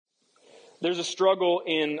There's a struggle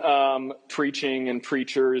in preaching and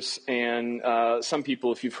preachers, and some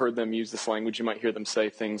people, if you've heard them use this language, you might hear them say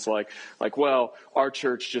things like, well, our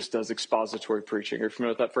church just does expository preaching. Are you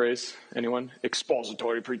familiar with that phrase? Anyone?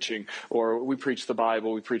 Expository preaching. Or we preach the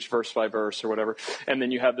Bible, we preach verse by verse or whatever. And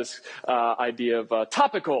then you have this idea of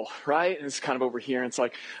topical, right? And it's kind of over here, and it's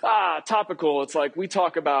like, topical. It's like we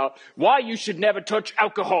talk about why you should never touch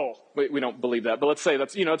alcohol. We don't believe that, but let's say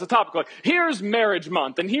that's, it's a topic. Like, here's marriage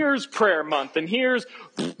month, and here's prayer month, and here's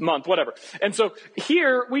month, whatever. And so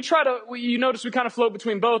here, you notice we kind of float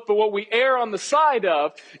between both, but what we err on the side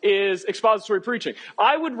of is expository preaching.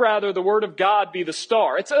 I would rather the Word of God be the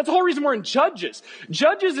star. That's the whole reason we're in Judges.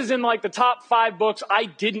 Judges is in like the top 5 books I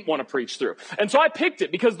didn't want to preach through. And so I picked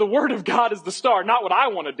it because the Word of God is the star, not what I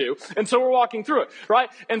want to do. And so we're walking through it, right?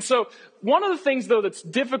 And so one of the things, though, that's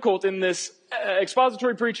difficult in this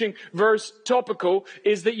expository preaching versus topical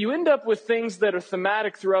is that you end up with things that are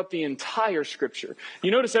thematic throughout the entire Scripture.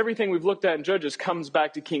 You notice everything we've looked at in Judges comes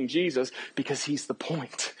back to King Jesus because he's the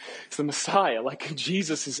point. It's the Messiah. Like,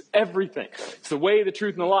 Jesus is everything. It's the way, the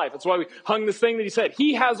truth, and the life. That's why we hung this thing that he said.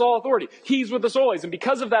 He has all authority. He's with us always. And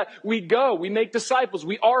because of that, we go. We make disciples.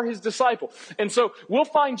 We are his disciple. And so we'll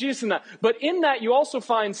find Jesus in that. But in that, you also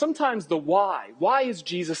find sometimes the why. Why is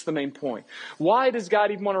Jesus the main point? Why does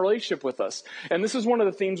God even want a relationship with us? And this is one of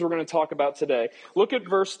the themes we're going to talk about today. Look at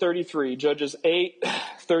verse 33, Judges 8,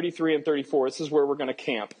 33 and 34. This is where we're going to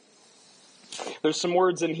camp. There's some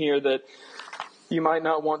words in here that you might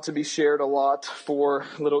not want to be shared a lot for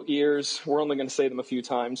little ears. We're only going to say them a few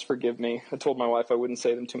times. Forgive me. I told my wife I wouldn't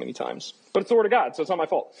say them too many times. But it's the Word of God, so it's not my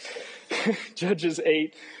fault. Judges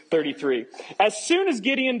 8, 33. As soon as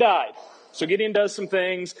Gideon died. So Gideon does some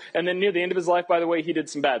things, and then near the end of his life, by the way, he did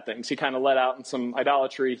some bad things. He kind of let out in some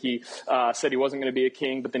idolatry. He said he wasn't going to be a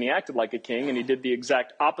king, but then he acted like a king, and he did the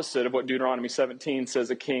exact opposite of what Deuteronomy 17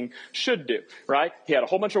 says a king should do, right? He had a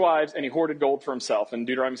whole bunch of wives, and he hoarded gold for himself, and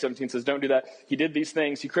Deuteronomy 17 says don't do that. He did these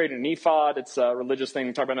things. He created an ephod. It's a religious thing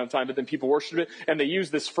we talk about another time, but then people worshiped it, and they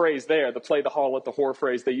used this phrase there, the play the harlot, the whore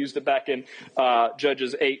phrase. They used it back in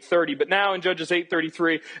Judges 8:30, but now in Judges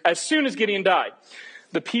 8:33, as soon as Gideon died,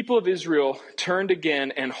 the people of Israel turned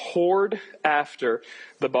again and whored after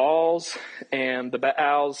the Baals and the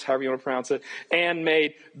Baals, however you want to pronounce it, and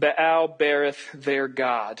made Baal-berith their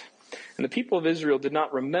god. And the people of Israel did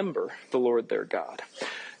not remember the Lord their God.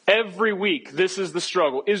 Every week, this is the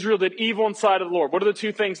struggle. Israel did evil inside of the Lord. What are the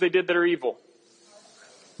 2 things they did that are evil?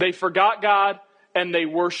 They forgot God. And they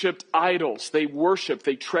worshipped idols. They worshipped,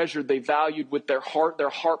 they treasured, they valued with their heart. Their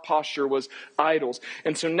heart posture was idols.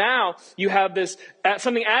 And so now you have this,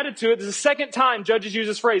 something added to it. This is the second time Judges use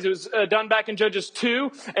this phrase. It was done back in Judges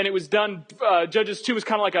 2, and it was done, Judges 2 was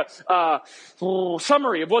kind of like a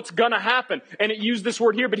summary of what's going to happen. And it used this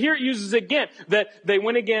word here, but here it uses it again, that they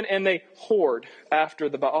went again and they whored after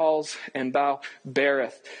the Baals and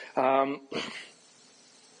Baal-berith.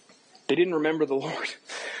 They didn't remember the Lord.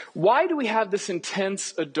 Why do we have this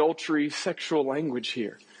intense adultery sexual language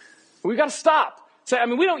here? We've got to stop.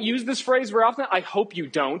 We don't use this phrase very often. I hope you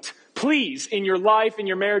don't. Please, in your life, in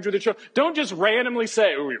your marriage with your children, don't just randomly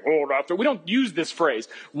say, we whored after. We don't use this phrase.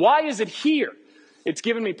 Why is it here? It's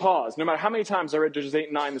given me pause. No matter how many times I read Judges 8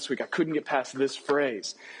 and 9 this week, I couldn't get past this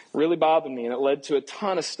phrase. It really bothered me, and it led to a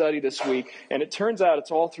ton of study this week. And it turns out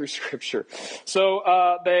it's all through Scripture.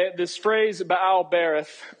 So this phrase,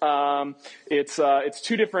 Baal-berith, it's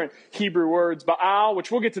 2 different Hebrew words. Baal,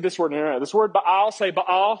 which we'll get to this word in a minute. This word Baal, say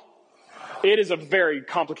Baal. It is a very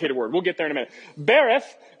complicated word. We'll get there in a minute. Berith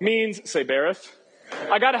means, say Berith.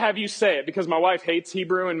 I got to have you say it because my wife hates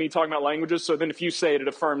Hebrew and me talking about languages. So then if you say it, it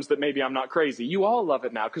affirms that maybe I'm not crazy. You all love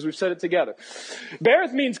it now because we've said it together.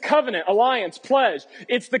 Berith means covenant, alliance, pledge.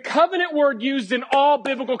 It's the covenant word used in all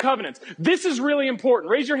biblical covenants. This is really important.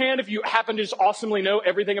 Raise your hand if you happen to just awesomely know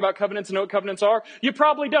everything about covenants and know what covenants are. You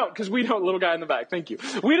probably don't because we don't. Little guy in the back. Thank you.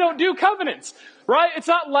 We don't do covenants. Right? It's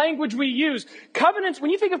not language we use. Covenants, when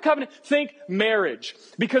you think of covenant, think marriage.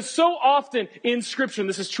 Because so often in Scripture, and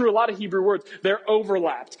this is true, a lot of Hebrew words, they're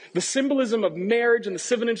overlapped. The symbolism of marriage and the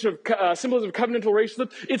symbolism of covenantal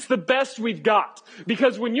relationship, it's the best we've got.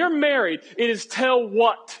 Because when you're married, it is till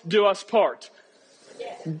what do us part?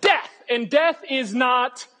 Death. And death is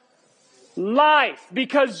not life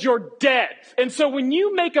because you're dead. And so when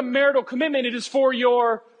you make a marital commitment, it is for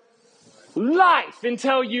your life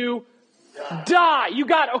until you die. You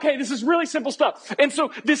got it. Okay, this is really simple stuff. And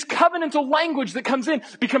so this covenantal language that comes in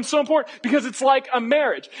becomes so important because it's like a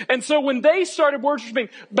marriage. And so when they started worshiping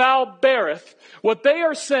Baal-berith, what they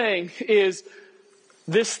are saying is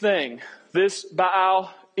this thing, this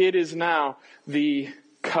Baal, it is now the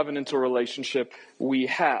covenantal relationship we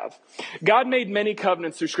have. God made many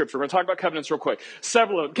covenants through Scripture. We're going to talk about covenants real quick.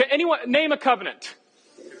 Several of them. Can anyone name a covenant?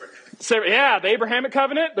 Yeah, the Abrahamic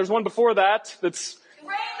covenant. There's one before that. That's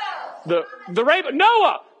the rainbow.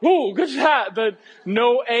 Noah. Ooh, good job. The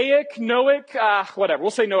Noahic, whatever. We'll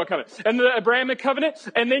say Noah covenant. And the Abrahamic covenant.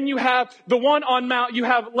 And then you have the one on Mount,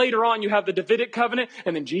 later on, you have the Davidic covenant.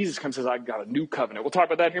 And then Jesus comes and says, I've got a new covenant. We'll talk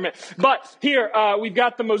about that here in a minute. But here, we've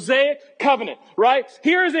got the Mosaic covenant, right?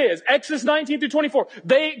 Here it is. Exodus 19 through 24.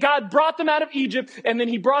 God brought them out of Egypt, and then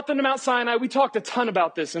he brought them to Mount Sinai. We talked a ton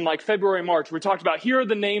about this in like February, March. We talked about, here are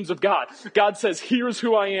the names of God. God says, here's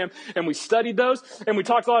who I am. And we studied those. And we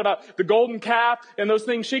talked a lot about the golden calf and those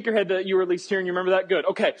things. Shake your head that you were at least hearing. You remember that? Good.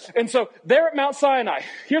 Okay. And so there at Mount Sinai,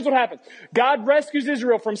 here's what happens. God rescues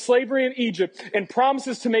Israel from slavery in Egypt and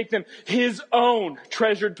promises to make them his own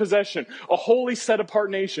treasured possession, a holy set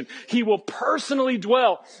apart nation. He will personally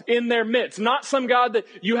dwell in their midst, not some God that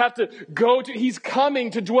you have to go to. He's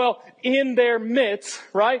coming to dwell in their midst,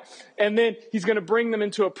 right? And then he's going to bring them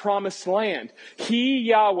into a promised land. He,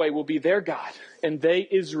 Yahweh, will be their God, and they,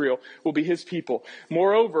 Israel, will be his people.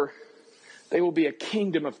 Moreover, they will be a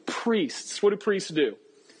kingdom of priests. What do priests do?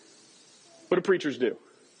 What do preachers do?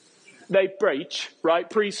 They preach, right?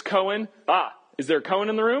 Priest, Cohen. Is there a Cohen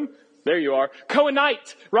in the room? There you are.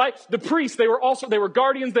 Cohenite, right? The priests, they were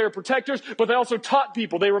guardians, they were protectors, but they also taught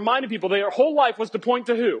people. They reminded people. Their whole life was to point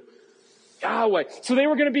to who? Yahweh. So they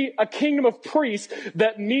were going to be a kingdom of priests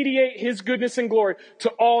that mediate his goodness and glory to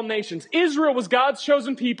all nations. Israel was God's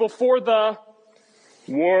chosen people for the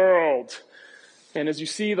world. And as you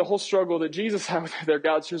see the whole struggle that Jesus had with their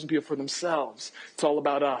God's chosen people for themselves, it's all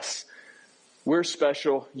about us. We're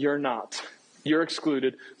special, you're not. You're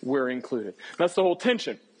excluded, we're included. That's the whole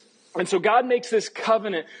tension. And so God makes this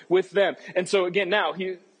covenant with them. And so again, now,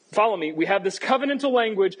 follow me, we have this covenantal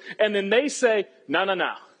language, and then they say, no.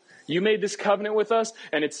 You made this covenant with us,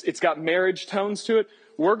 and it's got marriage tones to it.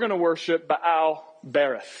 We're going to worship Baal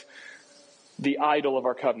Berith, the idol of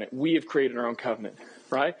our covenant. We have created our own covenant,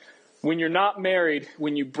 right? When you're not married,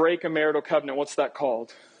 when you break a marital covenant, what's that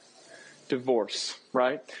called? Divorce,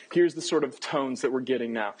 right? Here's the sort of tones that we're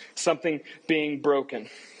getting now. Something being broken.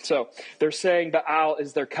 So they're saying Baal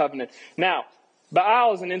is their covenant. Now,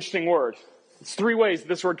 Baal is an interesting word. It's 3 ways that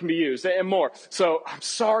this word can be used and more. So I'm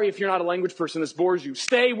sorry if you're not a language person, this bores you.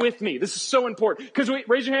 Stay with me. This is so important. Because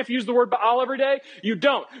raise your hand if you use the word Baal every day. You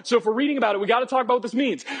don't. So if we're reading about it, we got to talk about what this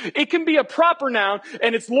means. It can be a proper noun,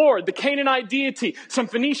 and it's Lord, the Canaanite deity, some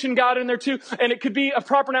Phoenician god in there too, and it could be a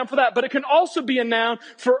proper noun for that. But it can also be a noun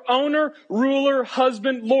for owner, ruler,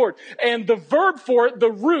 husband, Lord. And the verb for it,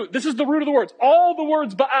 the root, this is the root of the words. All the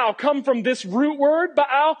words Baal come from this root word,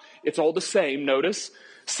 Baal. It's all the same, notice.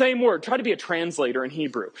 Same word. Try to be a translator in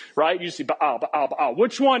Hebrew, right? You see Baal, Baal, Baal.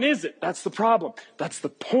 Which one is it? That's the problem. That's the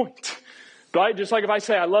point, right? Just like if I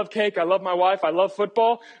say I love cake, I love my wife, I love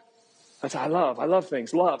football. That's I love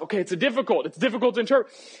things. Love. Okay, it's difficult to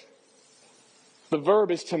interpret. The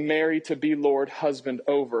verb is to marry, to be Lord, husband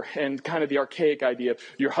over. And kind of the archaic idea of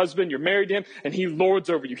your husband, you're married to him, and he lords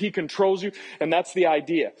over you. He controls you, and that's the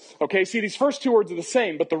idea. Okay, see, these first 2 words are the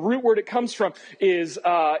same, but the root word it comes from is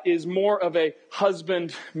more of a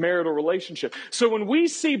husband-marital relationship. So when we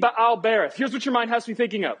see Baal Berith, here's what your mind has to be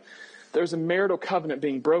thinking of. There's a marital covenant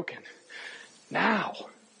being broken. Now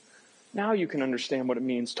you can understand what it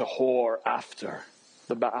means to whore after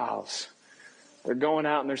the Baals. They're going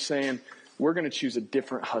out and they're saying, we're going to choose a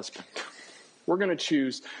different husband. We're going to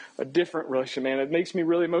choose a different relationship. Man, it makes me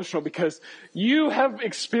really emotional because you have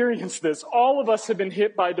experienced this. All of us have been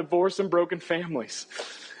hit by divorce and broken families.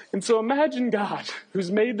 And so imagine God, who's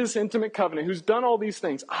made this intimate covenant, who's done all these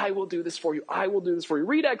things. I will do this for you. I will do this for you.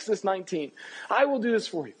 Read Exodus 19. I will do this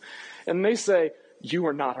for you. And they say, you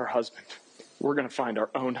are not our husband. We're going to find our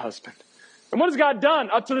own husband. And what has God done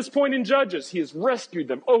up to this point in Judges? He has rescued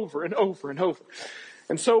them over and over and over.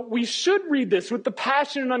 And so we should read this with the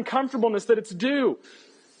passion and uncomfortableness that it's due.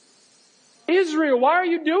 Israel, why are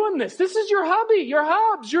you doing this? This is your hubby, your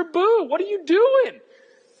hubs, your boo. What are you doing?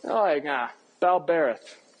 They're like, Baal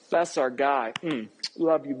Berith. That's our guy.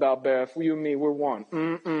 Love you, Baal Berith. You and me, we're one.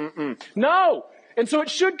 No! And so it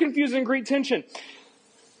should confuse and create tension.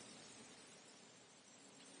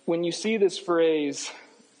 When you see this phrase,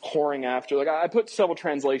 whoring after, like I put several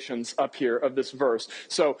translations up here of this verse.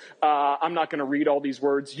 So I'm not going to read all these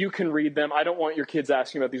words. You can read them. I don't want your kids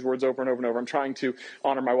asking about these words over and over and over. I'm trying to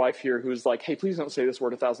honor my wife here who's like, hey, please don't say this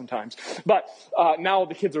word 1,000 times. But now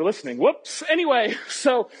the kids are listening. Whoops. Anyway,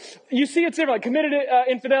 so you see it's different, like committed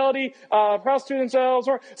infidelity, prostitute themselves.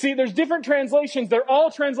 See, there's different translations. They're all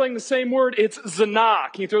translating the same word. It's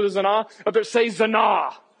zana. Can you throw the zana up there? Say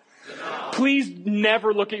zana. Please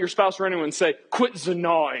never look at your spouse or anyone and say, quit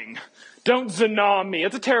zanawing. Don't zanah me.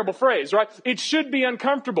 It's a terrible phrase, right? It should be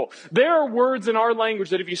uncomfortable. There are words in our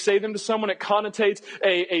language that if you say them to someone, it connotates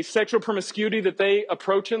a sexual promiscuity that they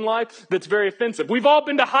approach in life that's very offensive. We've all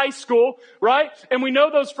been to high school, right? And we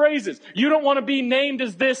know those phrases. You don't want to be named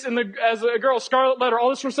as this as a girl, scarlet letter,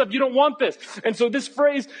 all this sort of stuff. You don't want this. And so this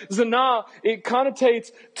phrase, zanah, it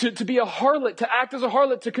connotates to be a harlot, to act as a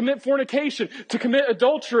harlot, to commit fornication, to commit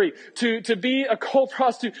adultery, to be a cold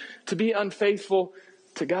prostitute, to be unfaithful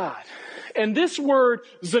to God. And this word,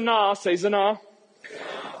 zanah, say zanah.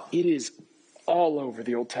 It is all over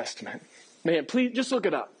the Old Testament. Man, please just look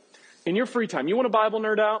it up. In your free time, you want a Bible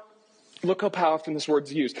nerd out? Look up how often this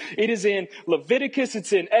word's used. It is in Leviticus,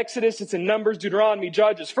 it's in Exodus, it's in Numbers, Deuteronomy,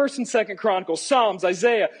 Judges, 1st and 2nd Chronicles, Psalms,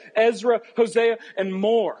 Isaiah, Ezra, Hosea, and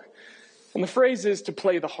more. And the phrase is to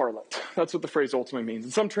play the harlot. That's what the phrase ultimately means.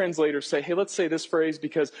 And some translators say, hey, let's say this phrase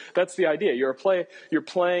because that's the idea. You're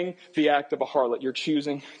playing the act of a harlot. You're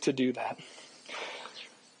choosing to do that.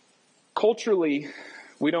 Culturally,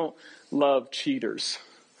 we don't love cheaters.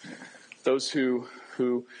 Those who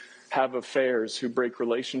have affairs, who break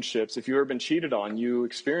relationships. If you've ever been cheated on, you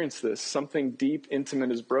experience this. Something deep,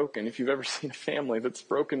 intimate is broken. If you've ever seen a family that's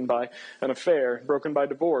broken by an affair, broken by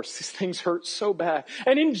divorce, these things hurt so bad.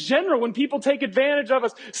 And in general, when people take advantage of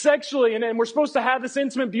us sexually and we're supposed to have this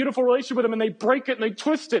intimate, beautiful relationship with them and they break it and they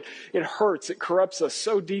twist it, it hurts. It corrupts us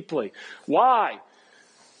so deeply. Why?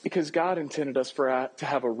 Because God intended us to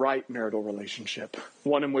have a right marital relationship,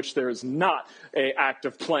 one in which there is not an act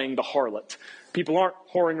of playing the harlot. People aren't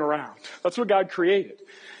whoring around. That's what God created.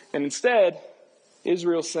 And instead,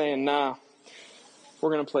 Israel's saying, nah, we're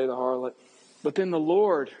going to play the harlot. But then the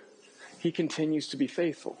Lord, He continues to be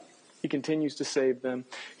faithful. He continues to save them.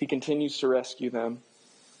 He continues to rescue them.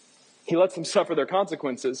 He lets them suffer their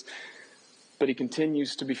consequences, but He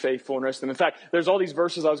continues to be faithful and rescue them. In fact, there's all these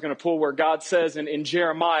verses I was going to pull where God says in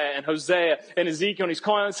Jeremiah and Hosea and Ezekiel, and He's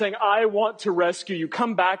calling out and saying, I want to rescue you.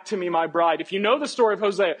 Come back to me, my bride. If you know the story of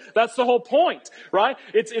Hosea, that's the whole point, right?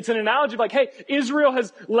 It's an analogy of like, hey, Israel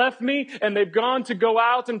has left me and they've gone to go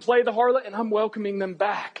out and play the harlot and I'm welcoming them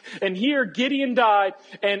back. And here Gideon died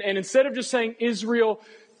and instead of just saying Israel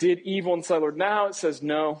did evil and said, Lord, now it says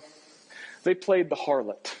no, they played the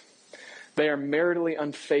harlot. They are maritally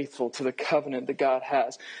unfaithful to the covenant that God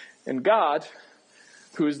has. And God,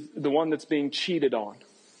 who is the one that's being cheated on,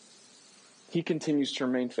 He continues to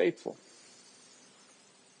remain faithful.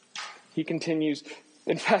 He continues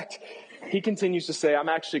to say, I'm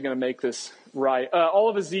actually going to make this right. All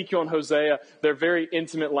of Ezekiel and Hosea, they're very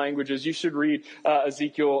intimate languages. You should read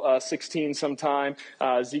Ezekiel 16 sometime,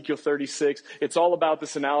 Ezekiel 36. It's all about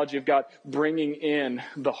this analogy of God bringing in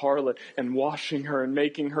the harlot and washing her and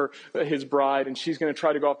making her His bride. And she's going to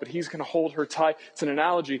try to go off, but He's going to hold her tight. It's an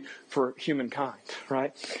analogy for humankind,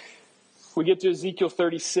 right? We get to Ezekiel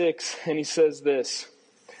 36 and He says this,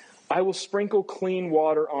 I will sprinkle clean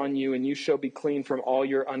water on you, and you shall be clean from all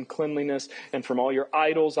your uncleanliness, and from all your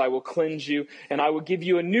idols I will cleanse you, and I will give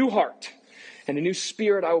you a new heart, and a new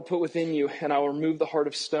spirit I will put within you, and I will remove the heart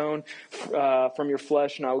of stone from your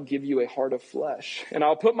flesh, and I will give you a heart of flesh. And I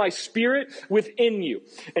will put my spirit within you,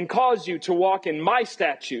 and cause you to walk in my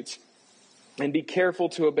statutes, and be careful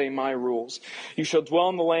to obey my rules. You shall dwell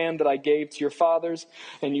in the land that I gave to your fathers,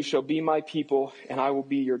 and you shall be my people, and I will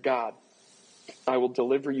be your God. I will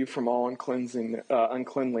deliver you from all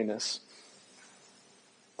uncleanliness.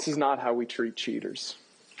 This is not how we treat cheaters.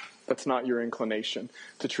 That's not your inclination,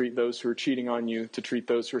 to treat those who are cheating on you, to treat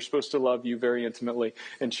those who are supposed to love you very intimately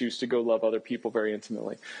and choose to go love other people very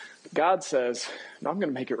intimately. God says, no, I'm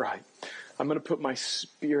going to make it right. I'm going to put my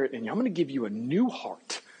spirit in you. I'm going to give you a new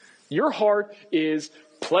heart. Your heart is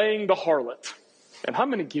playing the harlot. And I'm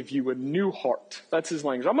going to give you a new heart. That's His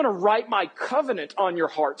language. I'm going to write my covenant on your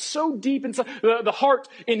heart so deep inside. The heart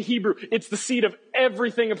in Hebrew, it's the seat of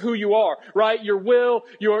everything of who you are, right? Your will,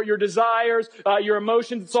 your desires, your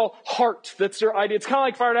emotions. It's all heart. That's your idea. It's kind of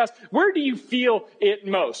like if I were to ask, where do you feel it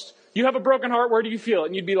most? You have a broken heart. Where do you feel it?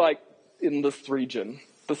 And you'd be like, in this region.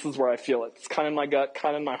 This is where I feel it. It's kind of in my gut,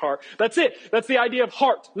 kind of in my heart. That's it. That's the idea of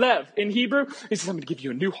heart, lev. In Hebrew, He says, I'm going to give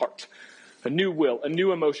you a new heart, a new will, a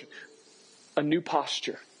new emotion. A new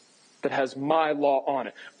posture that has my law on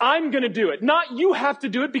it. I'm going to do it. Not you have to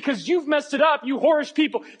do it because you've messed it up, you whorish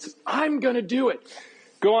people. It says, I'm going to do it.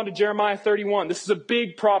 Go on to Jeremiah 31. This is a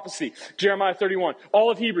big prophecy. Jeremiah 31.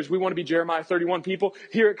 All of Hebrews, we want to be Jeremiah 31 people.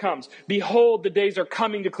 Here it comes. Behold, the days are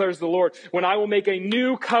coming, declares the Lord, when I will make a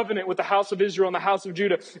new covenant with the house of Israel and the house of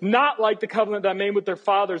Judah, not like the covenant that I made with their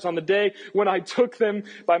fathers on the day when I took them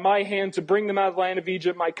by my hand to bring them out of the land of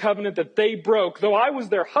Egypt, my covenant that they broke, though I was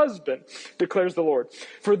their husband, declares the Lord.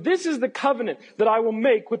 For this is the covenant that I will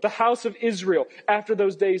make with the house of Israel after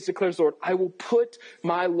those days, declares the Lord. I will put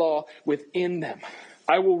my law within them.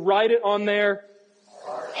 I will write it on their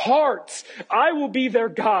hearts. I will be their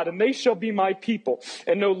God, and they shall be my people.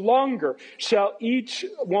 And no longer shall each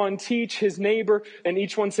one teach his neighbor, and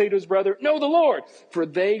each one say to his brother, know the Lord, for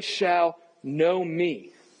they shall know me.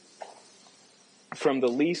 From the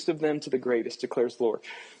least of them to the greatest, declares the Lord.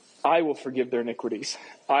 I will forgive their iniquities.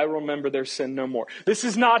 I will remember their sin no more. This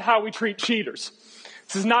is not how we treat cheaters.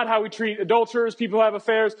 This is not how we treat adulterers, people who have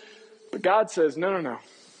affairs. But God says, no.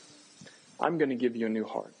 I'm going to give you a new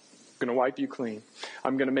heart. I'm going to wipe you clean.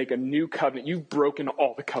 I'm going to make a new covenant. You've broken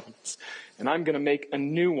all the covenants. And I'm going to make a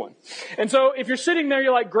new one. And so if you're sitting there,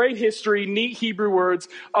 you're like, great history, neat Hebrew words.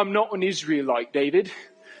 I'm not an Israelite, David.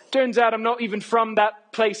 Turns out I'm not even from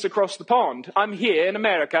that place across the pond. I'm here in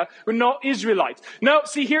America. We're not Israelites. No,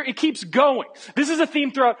 see here, it keeps going. This is a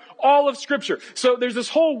theme throughout all of Scripture. So there's this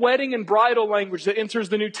whole wedding and bridal language that enters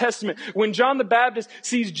the New Testament. When John the Baptist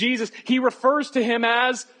sees Jesus, he refers to him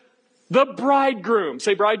as the bridegroom.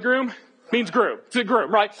 Say bridegroom means groom. It's a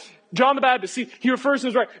groom, right? John the Baptist, see, he refers to him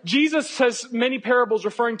as bride. Jesus says many parables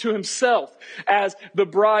referring to himself as the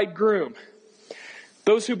bridegroom.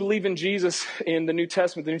 Those who believe in Jesus in the New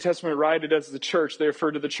Testament write it as the church. They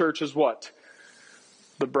refer to the church as what?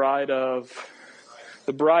 The bride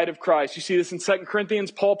of Christ. You see this in 2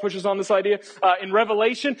 Corinthians. Paul pushes on this idea. In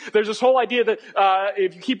Revelation, there's this whole idea that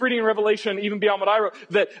if you keep reading in Revelation, even beyond what I wrote,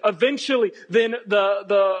 that eventually then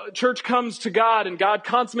the church comes to God and God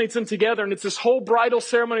consummates them together. And it's this whole bridal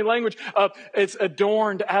ceremony language of it's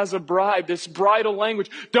adorned as a bride, this bridal language.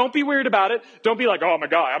 Don't be weird about it. Don't be like, oh my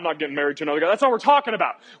God, I'm not getting married to another guy. That's not what we're talking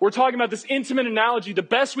about. We're talking about this intimate analogy. The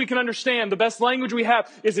best we can understand, the best language we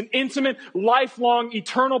have is an intimate, lifelong,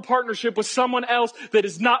 eternal partnership with someone else that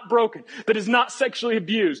is not broken, that is not sexually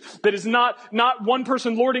abused, that is not one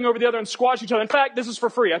person lording over the other and squashing each other. In fact, this is for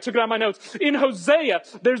free. I took it out of my notes. In Hosea,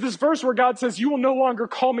 there's this verse where God says, you will no longer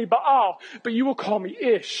call me Baal, but you will call me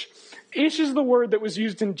Ish. Ish is the word that was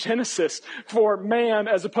used in Genesis for man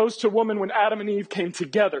as opposed to woman when Adam and Eve came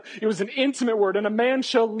together. It was an intimate word, and a man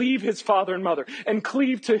shall leave his father and mother and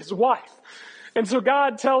cleave to his wife. And so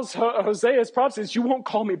God tells Hosea's prophecies, you won't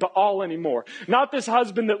call me Baal anymore. Not this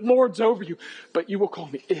husband that lords over you, but you will call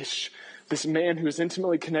me Ish. This man who is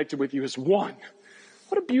intimately connected with you is one.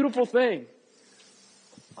 What a beautiful thing.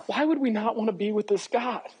 Why would we not want to be with this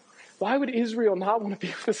God? Why would Israel not want to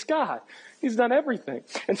be with this God? He's done everything.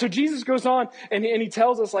 And so Jesus goes on and he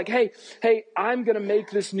tells us like, hey, I'm going to make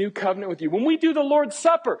this new covenant with you. When we do the Lord's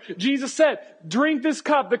Supper, Jesus said, drink this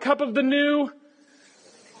cup, the cup of the new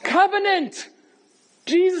covenant.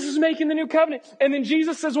 Jesus is making the new covenant. And then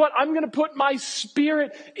Jesus says what? I'm going to put my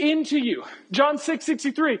spirit into you. John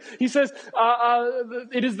 6:63. He says,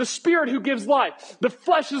 it is the spirit who gives life. The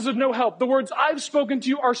flesh is of no help. The words I've spoken to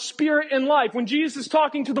you are spirit and life. When Jesus is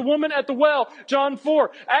talking to the woman at the well, John 4.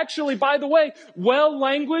 Actually, by the way, well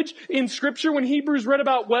language in Scripture, when Hebrews read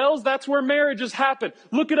about wells, that's where marriages happen.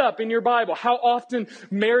 Look it up in your Bible, how often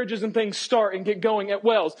marriages and things start and get going at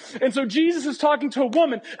wells. And so Jesus is talking to a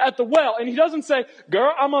woman at the well, and he doesn't say,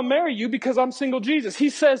 girl, I'm going to marry you because I'm single Jesus. He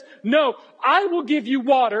says, no, I will give you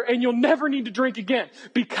water and you'll never need to drink again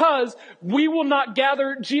because we will not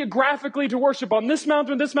gather geographically to worship on this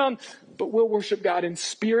mountain, but we'll worship God in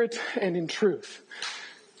spirit and in truth.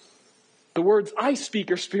 The words I speak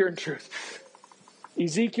are spirit and truth.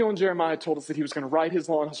 Ezekiel and Jeremiah told us that he was going to write his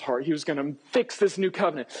law in his heart. He was going to fix this new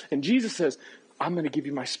covenant. And Jesus says, I'm going to give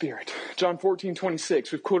you my spirit. John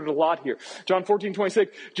 14:26. We've quoted a lot here. John 14:26.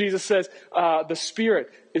 Jesus says, the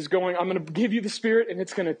spirit is going, I'm going to give you the spirit and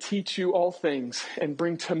it's going to teach you all things and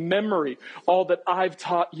bring to memory all that I've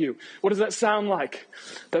taught you. What does that sound like?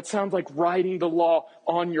 That sounds like writing the law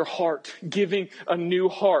on your heart, giving a new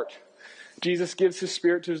heart. Jesus gives his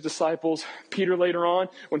spirit to his disciples. Peter later on,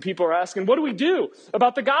 when people are asking, what do we do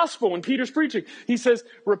about the gospel when Peter's preaching? He says,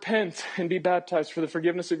 repent and be baptized for the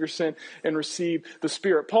forgiveness of your sin and receive the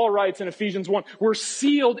Spirit. Paul writes in Ephesians 1, we're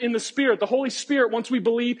sealed in the Spirit. The Holy Spirit, once we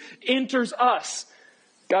believe, enters us.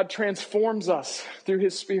 God transforms us through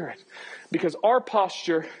his Spirit because our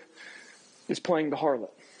posture is playing the harlot.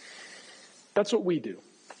 That's what we do.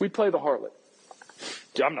 We play the harlot.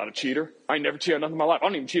 I'm not a cheater. I never cheat on nothing in my life. I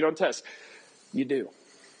don't even cheat on tests. You do.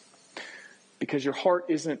 Because your heart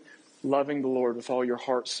isn't loving the Lord with all your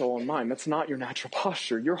heart, soul, and mind. That's not your natural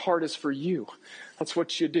posture. Your heart is for you. That's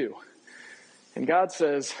what you do. And God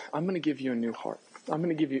says, I'm going to give you a new heart. I'm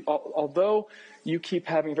going to give you, although you keep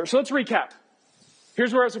having... So let's recap.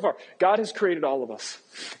 Here's where we're at so far. God has created all of us.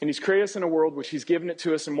 And he's created us in a world which he's given it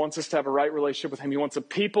to us and wants us to have a right relationship with him. He wants a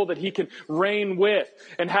people that he can reign with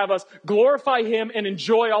and have us glorify him and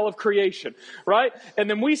enjoy all of creation. Right? And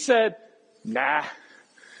then we said, nah.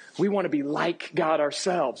 We want to be like God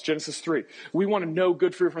ourselves. Genesis 3. We want to know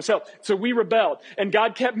good fruit for ourselves. So we rebelled. And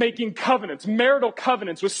God kept making covenants, marital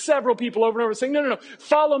covenants with several people over and over saying, no,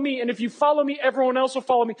 follow me. And if you follow me, everyone else will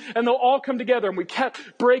follow me. And they'll all come together. And we kept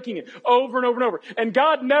breaking it over and over and over. And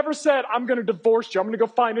God never said, I'm going to divorce you. I'm going to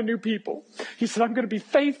go find a new people. He said, I'm going to be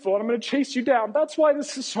faithful and I'm going to chase you down. That's why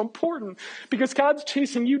this is so important. Because God's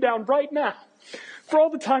chasing you down right now. For all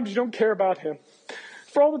the times you don't care about him.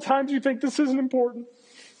 For all the times you think this isn't important.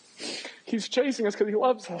 He's chasing us because he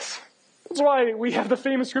loves us. That's why we have the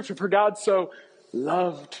famous scripture, for God so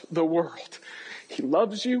loved the world. He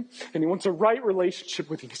loves you and he wants a right relationship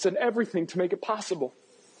with you. He said everything to make it possible.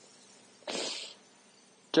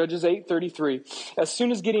 Judges 8:33. As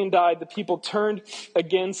soon as Gideon died, the people turned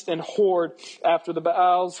against and whored after the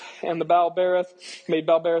Baals and the Baal-berith, made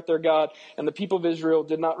Baal-berith their god, and the people of Israel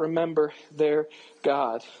did not remember their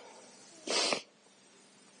God.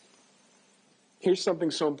 Here's something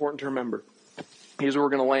so important to remember. Here's where we're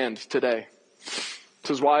going to land today. This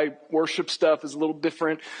is why worship stuff is a little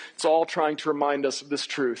different. It's all trying to remind us of this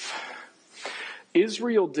truth.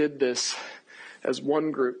 Israel did this as one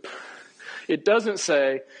group. It doesn't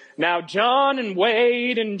say, now John and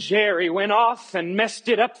Wade and Jerry went off and messed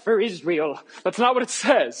it up for Israel. That's not what it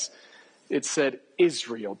says. It said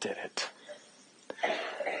Israel did it.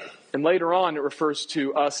 And later on, it refers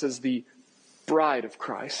to us as the bride of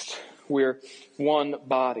Christ. We're one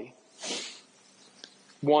body,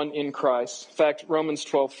 one in Christ. In fact, Romans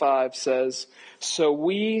 12:5 says, so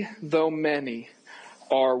we, though many,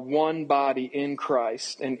 are one body in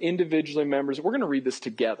Christ and individually members. We're going to read this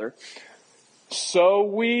together. So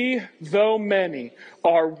we, though many,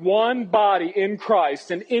 are one body in Christ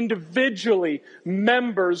and individually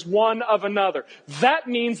members one of another. That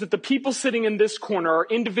means that the people sitting in this corner are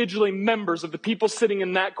individually members of the people sitting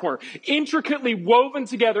in that corner, intricately woven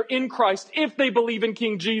together in Christ if they believe in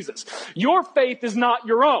King Jesus. Your faith is not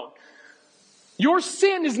your own. Your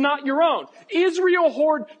sin is not your own. Israel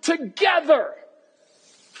whored together,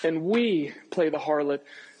 and we play the harlot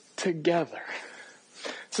together.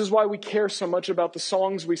 This is why we care so much about the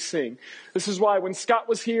songs we sing. This is why when Scott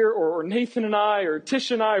was here, or Nathan and I, or Tish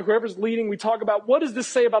and I, or whoever's leading, we talk about what does this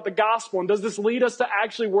say about the gospel? And does this lead us to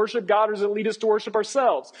actually worship God, or does it lead us to worship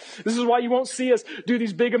ourselves? This is why you won't see us do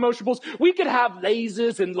these big emotional pulls. We could have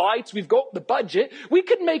lasers and lights. We've got the budget. We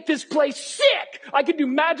could make this place sick. I could do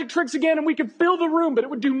magic tricks again and we could fill the room, but it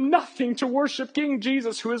would do nothing to worship King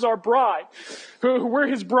Jesus, who is our bride. We're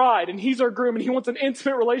his bride and he's our groom and he wants an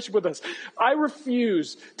intimate relationship with us. I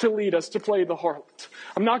refuse to lead us to play the harlot.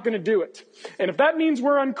 I'm not going to do it. And if that means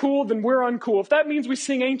we're uncool, then we're uncool. If that means we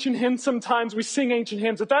sing ancient hymns sometimes, we sing ancient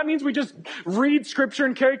hymns. If that means we just read scripture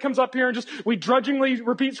and Carrie comes up here and we drudgingly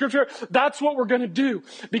repeat scripture, that's what we're going to do.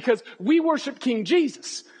 Because we worship King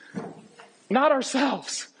Jesus, not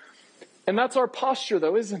ourselves. And that's our posture,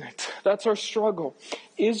 though, isn't it? That's our struggle.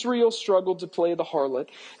 Israel struggled to play the harlot.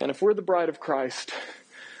 And if we're the bride of Christ,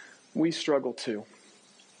 we struggle too.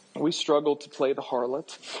 We struggle to play the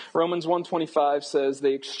harlot. Romans 1:25 says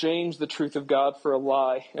they exchanged the truth of God for a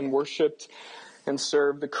lie and worshipped and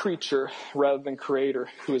served the creature rather than Creator,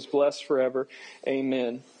 who is blessed forever.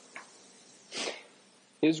 Amen.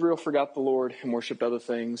 Israel forgot the Lord and worshipped other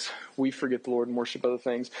things. We forget the Lord and worship other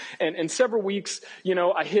things. And several weeks, we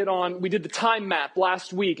did the time map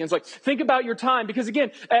last week. And it's like, think about your time. Because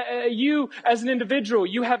again, you as an individual,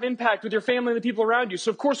 you have impact with your family and the people around you.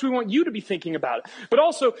 So of course we want you to be thinking about it. But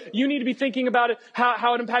also, you need to be thinking about it,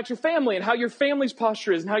 how it impacts your family and how your family's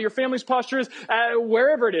posture is and how your family's posture is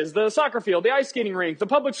wherever it is. The soccer field, the ice skating rink, the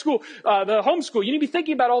public school, the homeschool. You need to be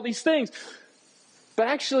thinking about all these things. But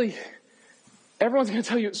actually, everyone's going to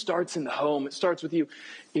tell you it starts in the home. It starts with you.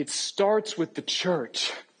 It starts with the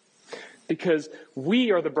church because we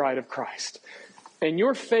are the bride of Christ. And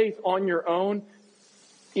your faith on your own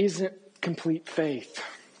isn't complete faith.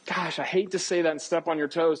 Gosh, I hate to say that and step on your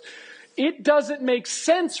toes. It doesn't make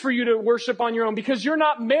sense for you to worship on your own because you're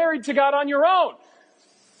not married to God on your own.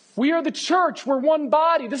 We are the church. We're one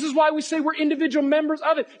body. This is why we say we're individual members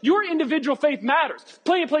of it. Your individual faith matters.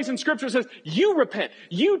 Plenty of place in Scripture says you repent,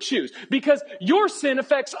 you choose, because your sin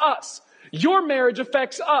affects us. Your marriage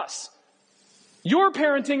affects us. Your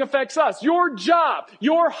parenting affects us. Your job,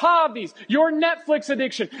 your hobbies, your Netflix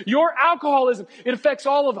addiction, your alcoholism, it affects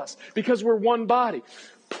all of us because we're one body.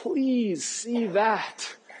 Please see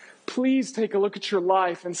that. Please take a look at your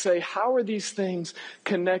life and say, how are these things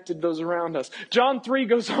connected to those around us? John 3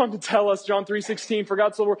 goes on to tell us, John 3:16, for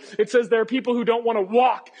God so loved the world, it says there are people who don't want to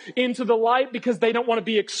walk into the light because they don't want to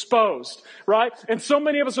be exposed, right? And so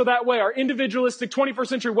many of us are that way. Our individualistic 21st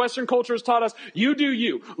century Western culture has taught us, you do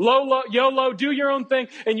you. YOLO, do your own thing,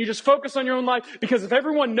 and you just focus on your own life, because if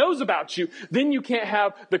everyone knows about you, then you can't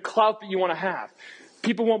have the clout that you want to have.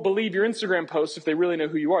 People won't believe your Instagram posts if they really know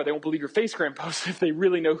who you are. They won't believe your Facegram posts if they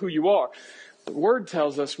really know who you are. The Word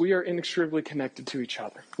tells us we are inextricably connected to each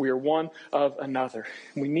other. We are one of another.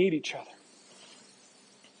 We need each other.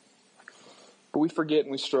 But we forget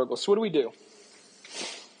and we struggle. So what do we do?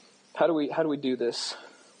 How do we do this?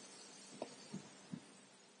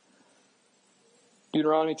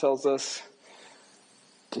 Deuteronomy tells us,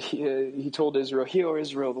 he told Israel, "Hear, O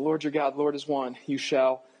Israel, the Lord your God, the Lord is one. You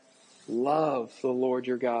shall love the Lord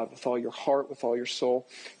your God with all your heart, with all your soul,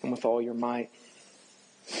 and with all your might."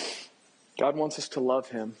 God wants us to love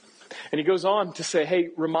Him. And He goes on to say, hey,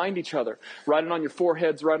 remind each other. Write it on your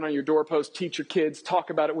foreheads, write it on your doorposts, teach your kids, talk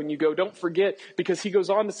about it when you go. Don't forget, because He goes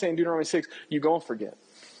on to say in Deuteronomy 6, you go and forget.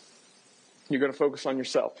 You're going to focus on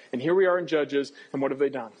yourself. And here we are in Judges, and what have they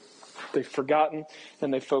done? They've forgotten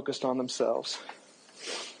and they've focused on themselves.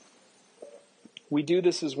 We do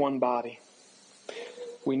this as one body.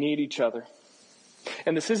 We need each other.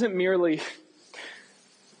 And this isn't merely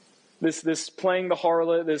this playing the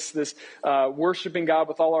harlot, this worshiping God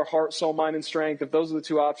with all our heart, soul, mind, and strength. If those are the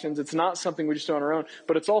two options, it's not something we just do on our own.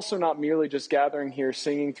 But it's also not merely just gathering here,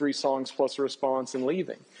 singing 3 songs plus a response and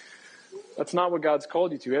leaving. That's not what God's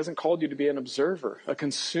called you to. He hasn't called you to be an observer, a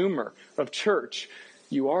consumer of church.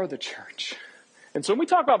 You are the church. And so when we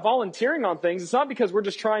talk about volunteering on things, it's not because we're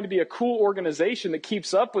just trying to be a cool organization that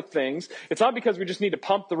keeps up with things. It's not because we just need to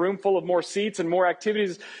pump the room full of more seats and more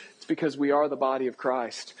activities. It's because we are the body of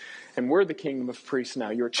Christ. And we're the kingdom of priests now.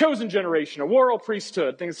 You're a chosen generation, a royal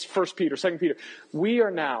priesthood. I think it's 1 Peter, 2 Peter. We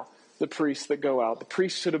are now the priests that go out, the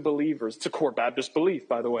priesthood of believers. It's a core Baptist belief,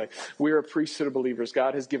 by the way. We are a priesthood of believers.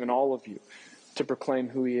 God has given all of you to proclaim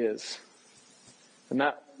who He is. And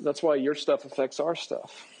that's why your stuff affects our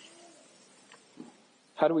stuff.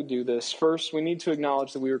 How do we do this? First, we need to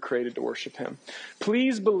acknowledge that we were created to worship Him.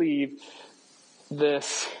 Please believe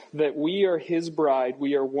this, that we are His bride.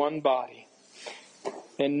 We are one body.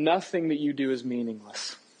 And nothing that you do is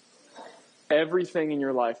meaningless. Everything in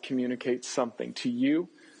your life communicates something to you,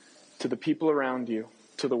 to the people around you,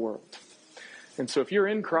 to the world. And so if you're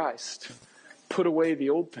in Christ, put away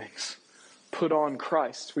the old things. Put on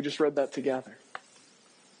Christ. We just read that together.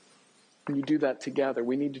 And you do that together.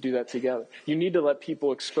 We need to do that together. You need to let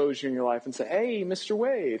people expose you in your life and say, hey, Mr.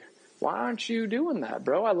 Wade, why aren't you doing that,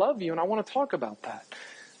 bro? I love you and I want to talk about that.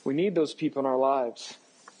 We need those people in our lives.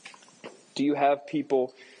 Do you have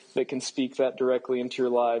people that can speak that directly into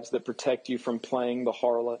your lives, that protect you from playing the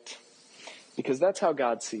harlot? Because that's how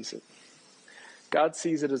God sees it. God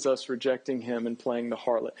sees it as us rejecting Him and playing the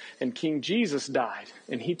harlot. And King Jesus died,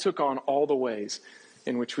 and He took on all the ways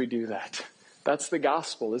in which we do that. That's the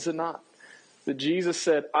gospel, is it not? That Jesus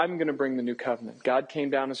said, I'm going to bring the new covenant. God came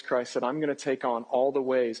down as Christ, said, I'm going to take on all the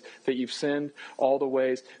ways that you've sinned, all the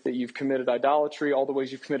ways that you've committed idolatry, all the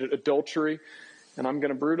ways you've committed adultery, and I'm going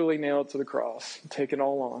to brutally nail it to the cross and take it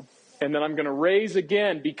all on. And then I'm going to raise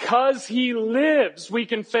again. Because He lives, we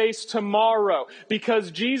can face tomorrow.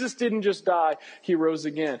 Because Jesus didn't just die, He rose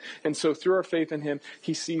again. And so through our faith in Him,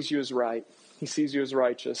 He sees you as right. He sees you as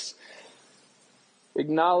righteous.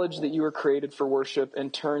 Acknowledge that you were created for worship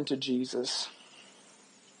and turn to Jesus.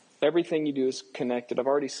 Everything you do is connected. I've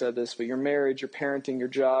already said this, but your marriage, your parenting, your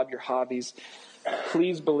job, your hobbies,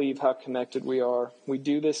 please believe how connected we are. We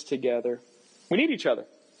do this together. We need each other.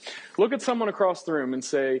 Look at someone across the room and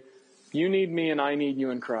say, you need me and I need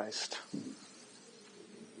you in Christ.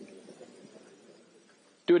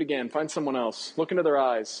 Do it again. Find someone else. Look into their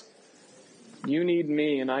eyes. You need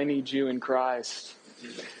me and I need you in Christ.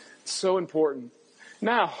 It's so important.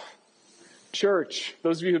 Now, church,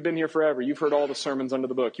 those of you who've been here forever, you've heard all the sermons under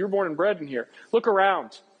the book. You were born and bred in here. Look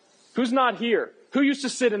around. Who's not here? Who used to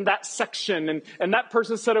sit in that section and that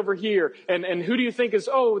person sat over here? And who do you think is,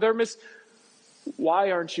 they're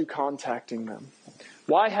Why aren't you contacting them?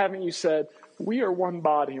 Why haven't you said, we are one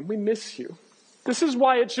body and we miss you? This is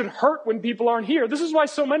why it should hurt when people aren't here. This is why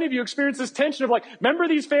so many of you experience this tension of like, remember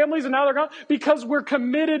these families and now they're gone? Because we're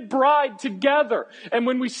committed bride together. And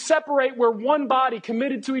when we separate, we're one body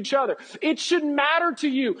committed to each other. It should matter to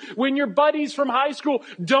you when your buddies from high school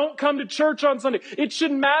don't come to church on Sunday. It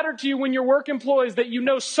should matter to you when your work employees that you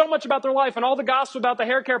know so much about their life and all the gossip about the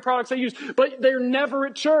hair care products they use, but they're never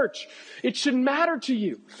at church. It should matter to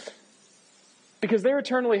you because they're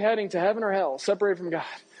eternally heading to heaven or hell, separated from God.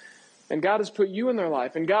 And God has put you in their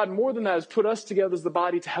life. And God, more than that, has put us together as the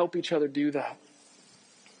body to help each other do that.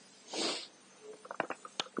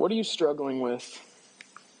 What are you struggling with?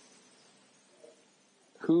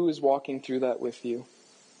 Who is walking through that with you?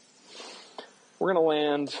 We're going to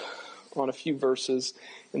land on a few verses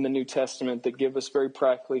in the New Testament that give us very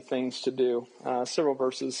practically things to do. Several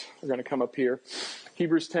verses are going to come up here.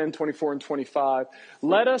 Hebrews 10, 24 and 25.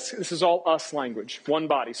 This is all us language, one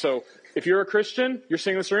body. So if you're a Christian, you're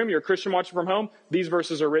sitting in this room, you're a Christian watching from home, these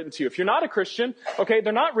verses are written to you. If you're not a Christian, okay,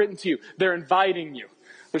 they're not written to you. They're inviting you.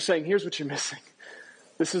 They're saying, here's what you're missing.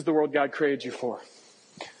 This is the world God created you for.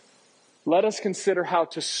 Let us consider how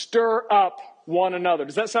to stir up one another.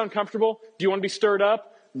 Does that sound comfortable? Do you want to be stirred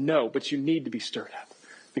up? No, but you need to be stirred up.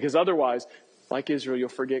 Because otherwise, like Israel, you'll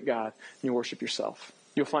forget God and you'll worship yourself.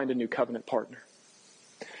 You'll find a new covenant partner.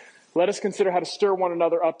 Let us consider how to stir one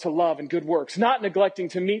another up to love and good works, not neglecting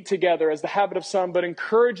to meet together as the habit of some, but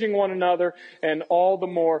encouraging one another, and all the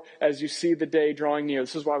more as you see the day drawing near.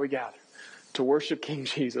 This is why we gather, to worship King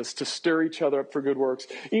Jesus, to stir each other up for good works.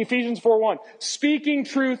 Ephesians 4:1, speaking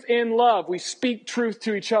truth in love. We speak truth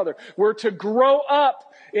to each other. We're to grow up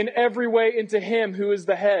in every way into Him who is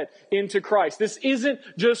the head, into Christ. This isn't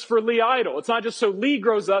just for Lee Idle. It's not just so Lee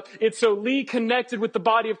grows up. It's so Lee connected with the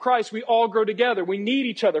body of Christ. We all grow together. We need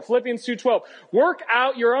each other. Philippians 2:12. Work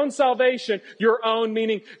out your own salvation, your own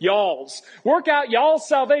meaning y'all's. Work out y'all's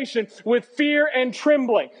salvation with fear and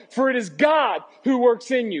trembling. For it is God who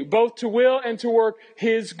works in you, both to will and to work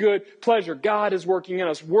His good pleasure. God is working in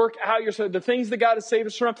us. Work out the things that God has saved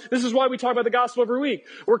us from. This is why we talk about the gospel every week.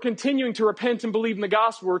 We're continuing to repent and believe in the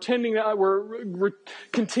gospel. We're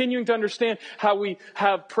continuing to understand how we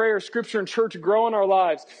have prayer, scripture, and church grow in our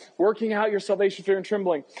lives. Working out your salvation, fear, and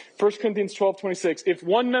trembling. 1 Corinthians 12:26. If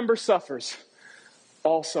one member suffers,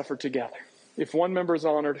 all suffer together. If one member is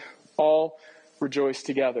honored, all rejoice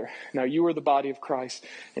together. Now you are the body of Christ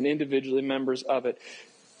and individually members of it.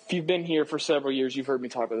 If you've been here for several years, you've heard me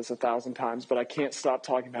talk about this 1,000 times, but I can't stop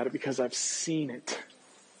talking about it because I've seen it.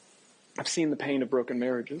 I've seen the pain of broken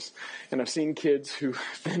marriages, and I've seen kids who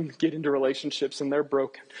then get into relationships and they're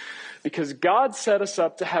broken. Because God set us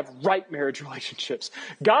up to have right marriage relationships.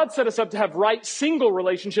 God set us up to have right single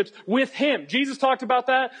relationships with Him. Jesus talked about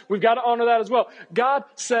that. We've got to honor that as well. God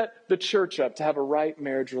set the church up to have a right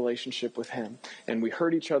marriage relationship with Him. And we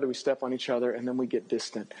hurt each other, we step on each other, and then we get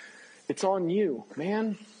distant. It's on you,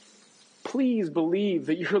 man. Please believe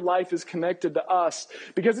that your life is connected to us,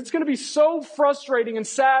 because it's going to be so frustrating and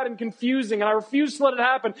sad and confusing, and I refuse to let it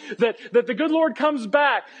happen, that the good Lord comes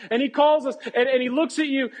back and He calls us and He looks at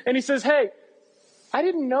you and He says, hey, I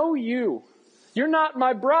didn't know you. You're not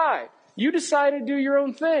my bride. You decided to do your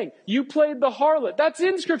own thing. You played the harlot. That's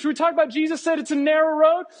in Scripture. We talk about Jesus said it's a narrow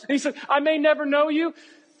road, and He said, I may never know you.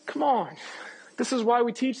 Come on. This is why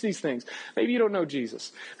we teach these things. Maybe you don't know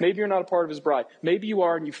Jesus. Maybe you're not a part of His bride. Maybe you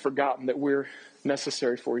are and you've forgotten that we're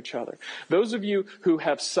necessary for each other. Those of you who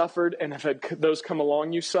have suffered and have had those come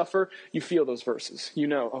along you suffer, you feel those verses. You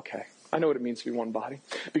know, okay, I know what it means to be one body.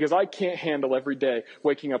 Because I can't handle every day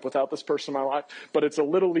waking up without this person in my life, but it's a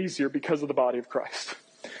little easier because of the body of Christ.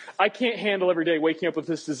 I can't handle every day waking up with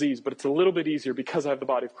this disease, but it's a little bit easier because I have the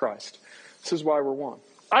body of Christ. This is why we're one.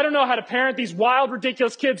 I don't know how to parent these wild,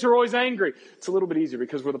 ridiculous kids who are always angry. It's a little bit easier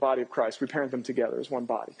because we're the body of Christ. We parent them together as one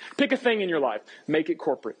body. Pick a thing in your life. Make it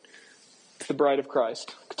corporate. It's the bride of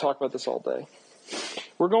Christ. We could talk about this all day.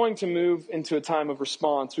 We're going to move into a time of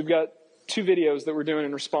response. We've got 2 videos that we're doing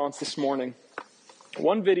in response this morning.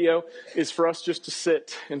 One video is for us just to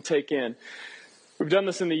sit and take in. We've done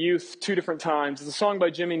this in the youth 2 different times. It's a song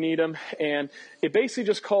by Jimmy Needham, and it basically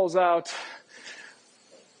just calls out,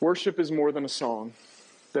 worship is more than a song.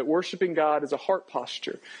 That worshiping God is a heart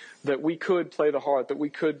posture, that we could play the harlot, that we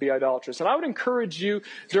could be idolatrous. And I would encourage you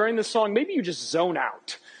during this song, maybe you just zone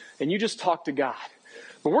out and you just talk to God.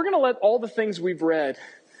 But we're going to let all the things we've read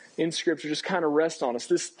in Scripture just kind of rest on us.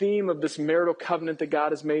 This theme of this marital covenant that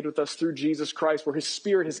God has made with us through Jesus Christ, where His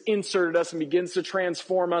Spirit has inserted us and begins to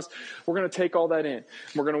transform us. We're going to take all that in.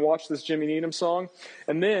 We're going to watch this Jimmy Needham song,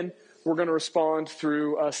 and then we're going to respond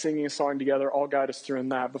through singing a song together. I'll guide us through in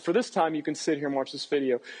that. But for this time, you can sit here and watch this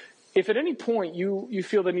video. If at any point you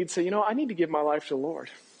feel the need to say, I need to give my life to the Lord.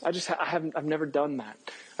 I've never done that.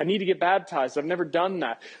 I need to get baptized. I've never done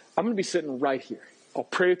that. I'm going to be sitting right here. I'll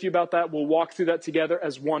pray with you about that. We'll walk through that together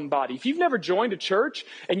as one body. If you've never joined a church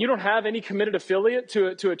and you don't have any committed affiliate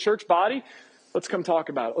to a church body, let's come talk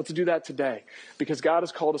about it. Let's do that today, because God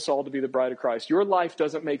has called us all to be the bride of Christ. Your life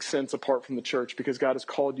doesn't make sense apart from the church, because God has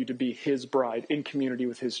called you to be his bride in community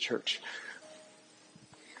with his church.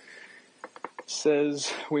 It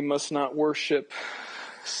says we must not worship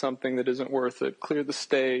something that isn't worth it. Clear the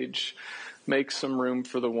stage. Make some room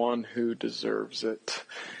for the one who deserves it.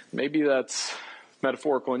 Maybe that's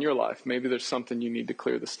metaphorical in your life. Maybe there's something you need to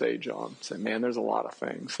clear the stage on. Say, man, there's a lot of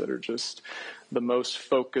things that are just the most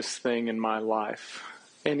focused thing in my life.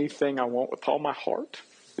 Anything I want with all my heart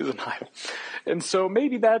is an idol. And so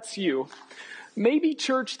maybe that's you. Maybe,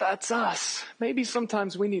 church, that's us. Maybe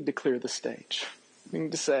sometimes we need to clear the stage. We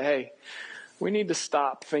need to say, hey, we need to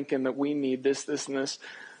stop thinking that we need this, and this.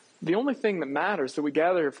 The only thing that matters that we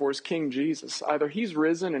gather here for is King Jesus. Either he's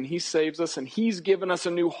risen and he saves us and he's given us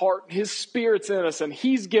a new heart, his Spirit's in us and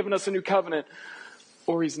he's given us a new covenant,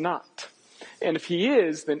 or he's not. And if he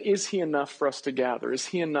is, then is he enough for us to gather? Is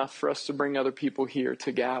he enough for us to bring other people here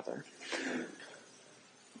to gather?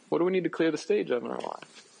 What do we need to clear the stage of in our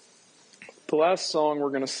life? The last song we're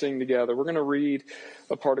going to sing together, we're going to read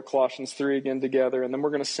a part of Colossians 3 again together, and then we're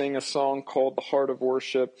going to sing a song called The Heart of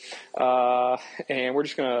Worship, and we're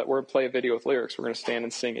going to play a video with lyrics. We're going to stand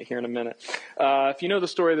and sing it here in a minute. If you know the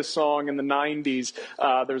story of the song, in the 90s,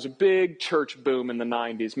 there was a big church boom in the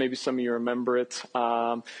 90s. Maybe some of you remember it.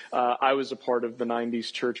 I was a part of the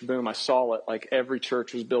 90s church boom. I saw it. Like, every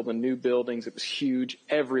church was building new buildings. It was huge.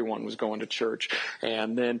 Everyone was going to church.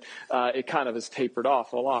 And then it kind of has tapered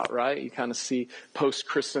off a lot, right? You kind of see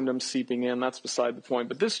post-Christendom seeping in. That's beside the point.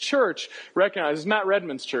 But this church recognizes Matt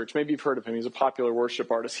Redman's church. Maybe you've heard of him. He's a popular worship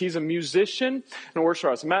artist. He's a musician and a worship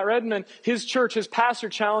artist. Matt Redman, his church, his pastor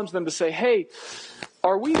challenged them to say, hey,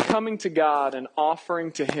 are we coming to God and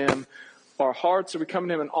offering to him our hearts? Are we coming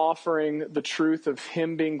to him and offering the truth of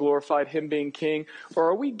him being glorified, him being king? Or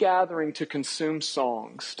are we gathering to consume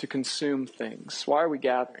songs, to consume things? Why are we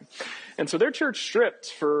gathering? And so their church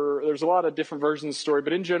stripped there's a lot of different versions of the story,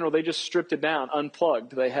 but in general, they just stripped it down,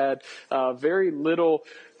 unplugged. They had very little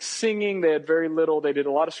singing. They did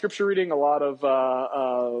a lot of scripture reading, a lot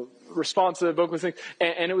of responsive vocal things.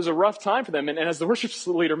 And it was a rough time for them. And as the worship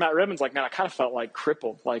leader, Matt Redman's like, man, I kind of felt like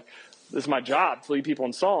crippled. Like, this is my job to lead people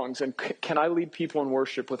in songs. And can I lead people in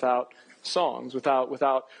worship without songs,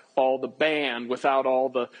 without all the band, without all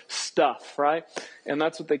the stuff, right? And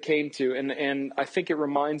that's what they came to. And I think it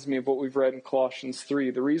reminds me of what we've read in Colossians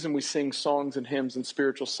 3. The reason we sing songs and hymns and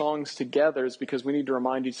spiritual songs together is because we need to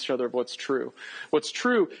remind each other of what's true. What's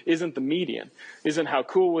true isn't the median, isn't how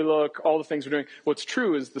cool we look, all the things we're doing. What's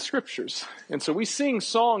true is the scriptures. And so we sing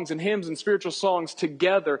songs and hymns and spiritual songs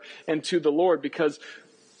together and to the Lord, because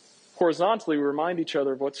horizontally, we remind each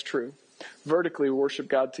other of what's true. Vertically, we worship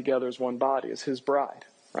God together as one body, as his bride,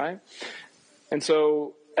 right? And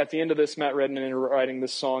so at the end of this, Matt Redman is writing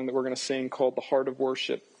this song that we're going to sing called The Heart of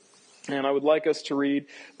Worship. And I would like us to read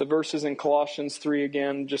the verses in Colossians 3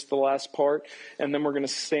 again, just the last part. And then we're going to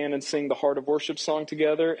stand and sing the Heart of Worship song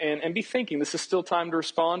together. And be thinking, this is still time to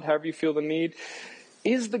respond, however you feel the need.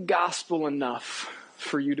 Is the gospel enough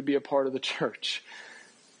for you to be a part of the church?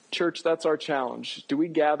 Church, that's our challenge. Do we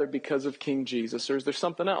gather because of King Jesus, or is there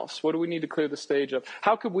something else? What do we need to clear the stage of?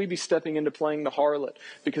 How could we be stepping into playing the harlot?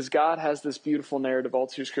 Because God has this beautiful narrative all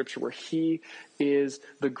through Scripture where he is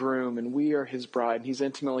the groom and we are his bride. And he's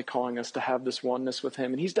intimately calling us to have this oneness with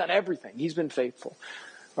him. And he's done everything. He's been faithful.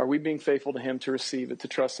 Are we being faithful to him, to receive it, to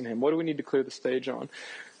trust in him? What do we need to clear the stage on?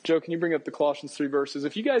 Joe, can you bring up the Colossians 3 verses?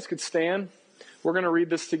 If you guys could stand, we're going to read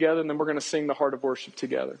this together, and then we're going to sing the Heart of Worship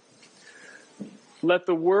together. Let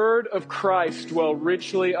the word of Christ dwell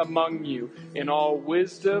richly among you in all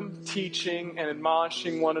wisdom, teaching, and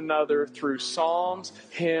admonishing one another through psalms,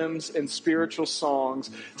 hymns, and spiritual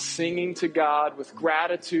songs, singing to God with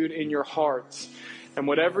gratitude in your hearts. And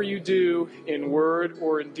whatever you do in word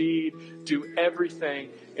or in deed, do everything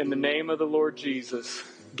in the name of the Lord Jesus,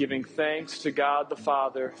 giving thanks to God the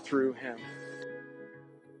Father through him.